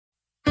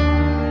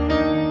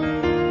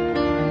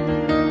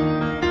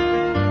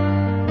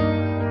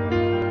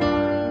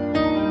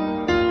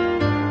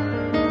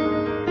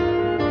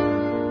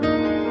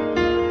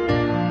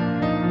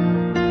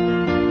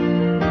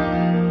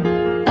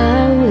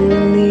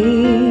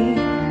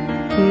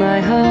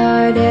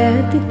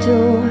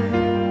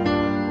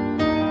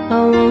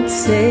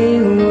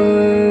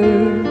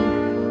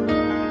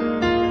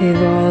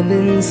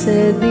been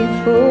said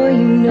before,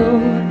 you know.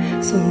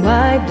 So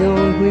why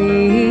don't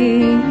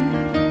we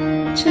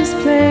just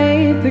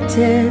play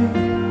pretend,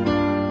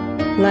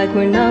 like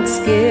we're not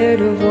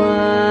scared of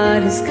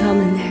what is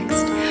coming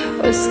next,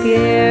 or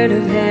scared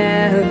of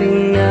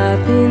having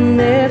nothing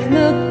left.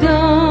 Look,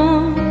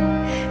 don't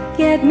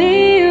get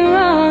me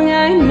wrong,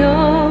 I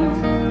know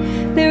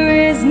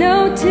there is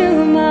no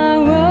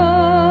tomorrow.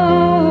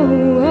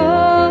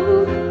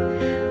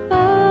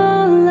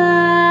 All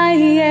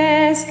I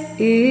ask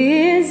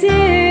is if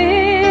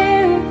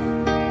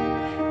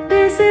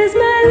this is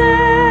my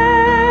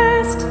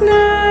last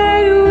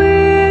night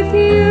with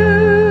you,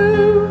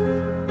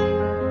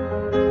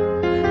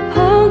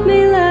 hold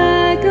me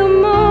like I'm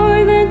more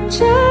than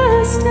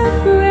just a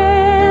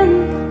friend.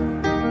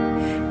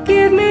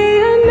 Give me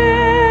a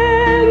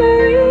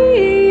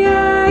memory I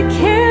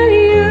can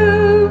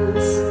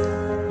use.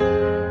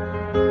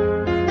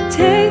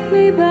 Take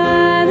me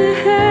by the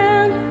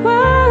hand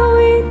while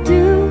we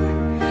do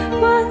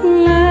what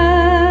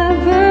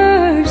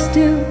lovers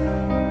do.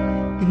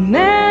 It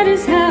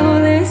matters how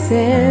this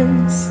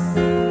ends,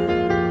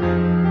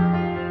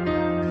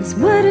 'cause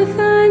what if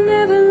I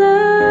never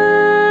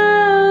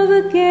love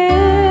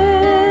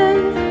again?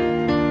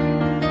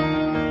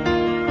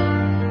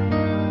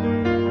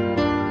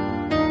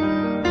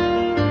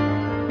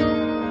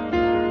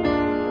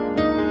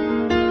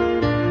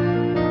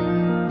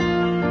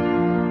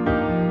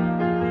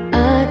 I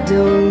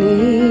don't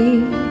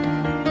need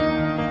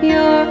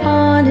your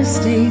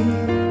honesty,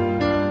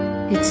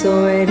 it's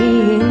already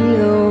in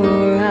your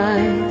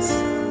eyes,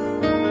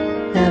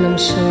 and I'm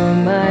sure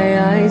my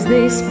eyes,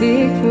 they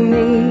speak for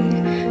me.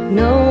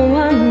 No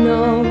one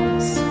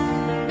knows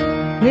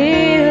me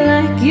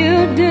like you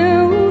do,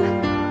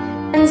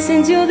 and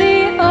since you're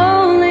the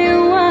only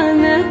one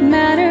that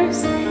matters,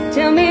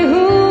 tell me,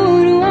 who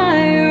do I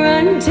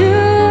run to?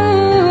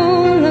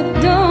 Look,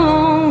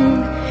 don't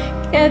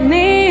get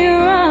me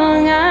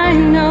wrong, I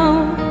know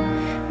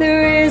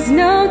there is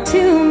no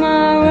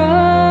tomorrow.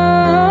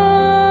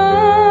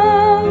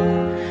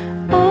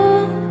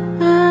 All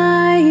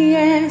I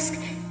ask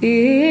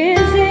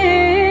is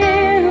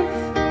if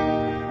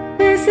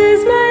this is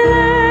my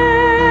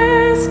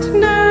last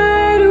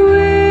night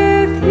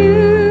with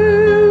you,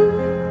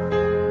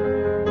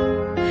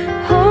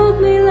 hold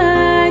me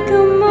like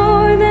I'm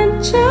more than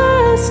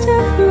just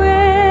a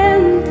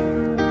friend.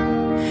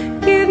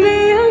 Give me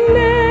a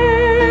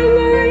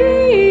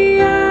memory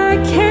I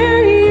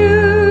can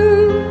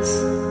use.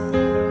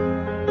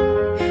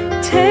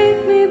 Take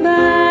me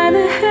by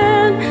the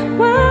hand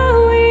while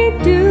we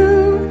do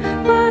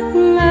what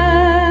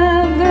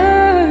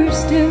lovers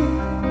do.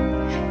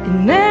 It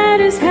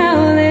matters how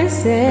this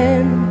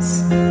ends,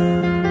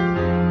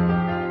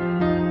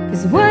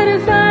 'cause what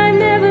if I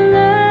never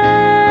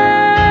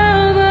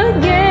love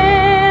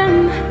again?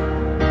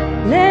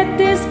 Let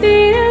this be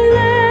a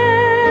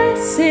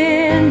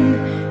lesson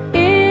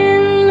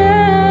in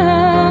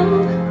love.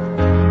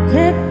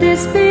 Let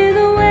this be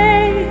the way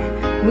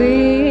we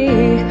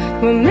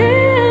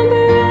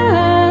remember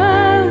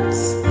us.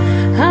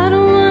 I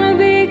don't wanna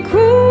be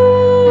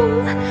cruel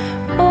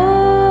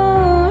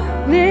or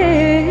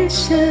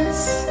vicious,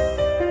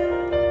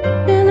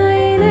 and I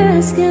ain't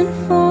asking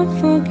for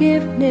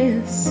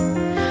forgiveness.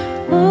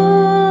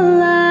 All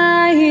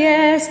I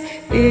ask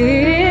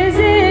is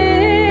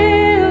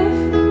if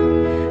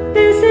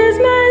this is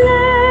my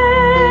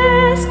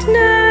last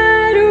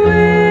night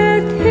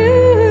with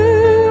you,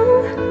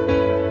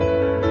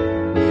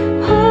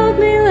 hold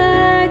me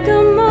like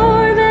I'm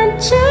more than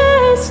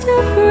just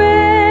a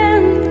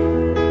friend.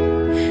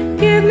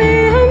 Give me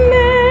a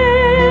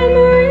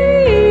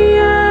memory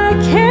I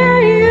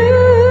can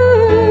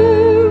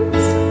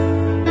use.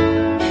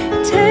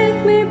 Take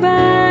me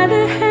by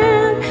the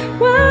hand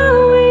while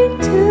we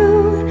do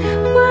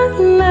what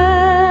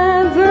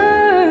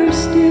lovers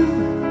do.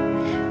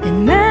 It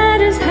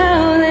matters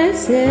how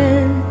this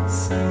ends.